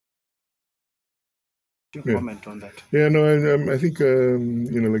Your Yeah, comment on that. yeah. No, I think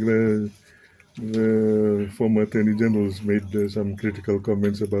like the former attorney generals made some critical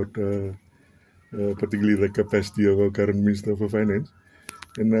comments about particularly the capacity of our current minister for finance,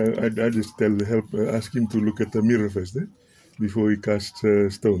 and I just ask him to look at the mirror first, before he casts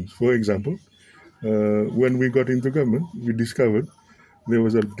stones. For example, when we got into government, we discovered there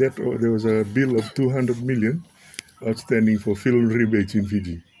was a debt or there was a bill of 200 million outstanding for fuel rebates in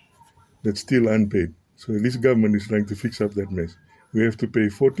Fiji that's still unpaid. So this government is trying to fix up that mess. We have to pay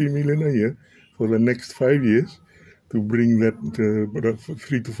 40 million a year for the next 5 years to bring that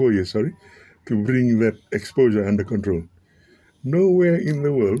 3 to 4 years, sorry, to bring that exposure under control. Nowhere in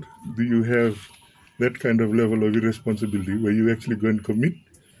the world do you have that kind of level of irresponsibility where you actually go and commit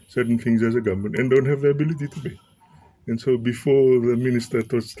certain things as a government and don't have the ability to pay. And so before the minister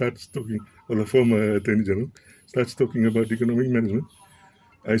starts talking, or the former attorney general starts talking about economic management,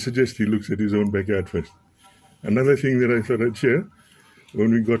 I suggest he looks at his own backyard first. Another thing that I thought I'd share,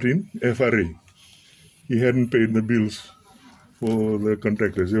 when we got in, FRA, he hadn't paid the bills for the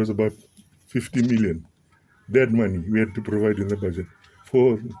contractors. There was about 50 million dead money we had to provide in the budget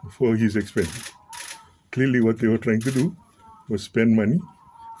for his expenses. Clearly what they were trying to do was spend money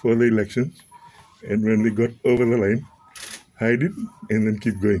for the elections, and when they got over the line, hide it and then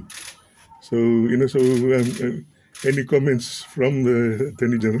keep going. So, any comments from the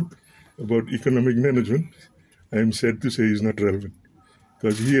Attorney General about economic management, I'm sad to say is not relevant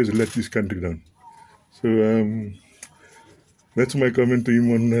because he has let this country down. So that's my comment to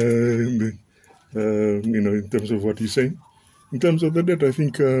him on, in terms of what he's saying. In terms of the debt, I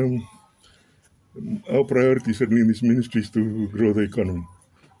think our priority certainly in this ministry is to grow the economy.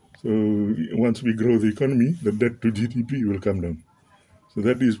 So once we grow the economy, the debt to GDP will come down. So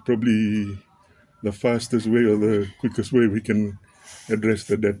that is probably the fastest way or the quickest way we can address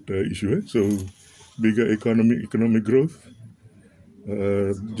the debt issue. So bigger economic growth,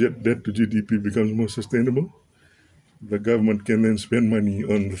 debt to GDP becomes more sustainable. The government can then spend money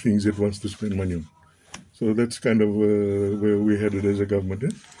on the things it wants to spend money on. So that's kind of where we're headed as a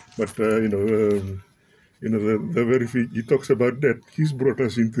government. But the very he talks about debt. He's brought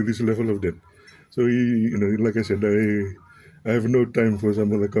us into this level of debt. So like I said, I have no time for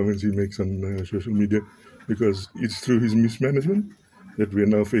some of the comments he makes on social media because it's through his mismanagement that we're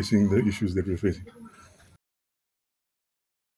now facing the issues that we're facing.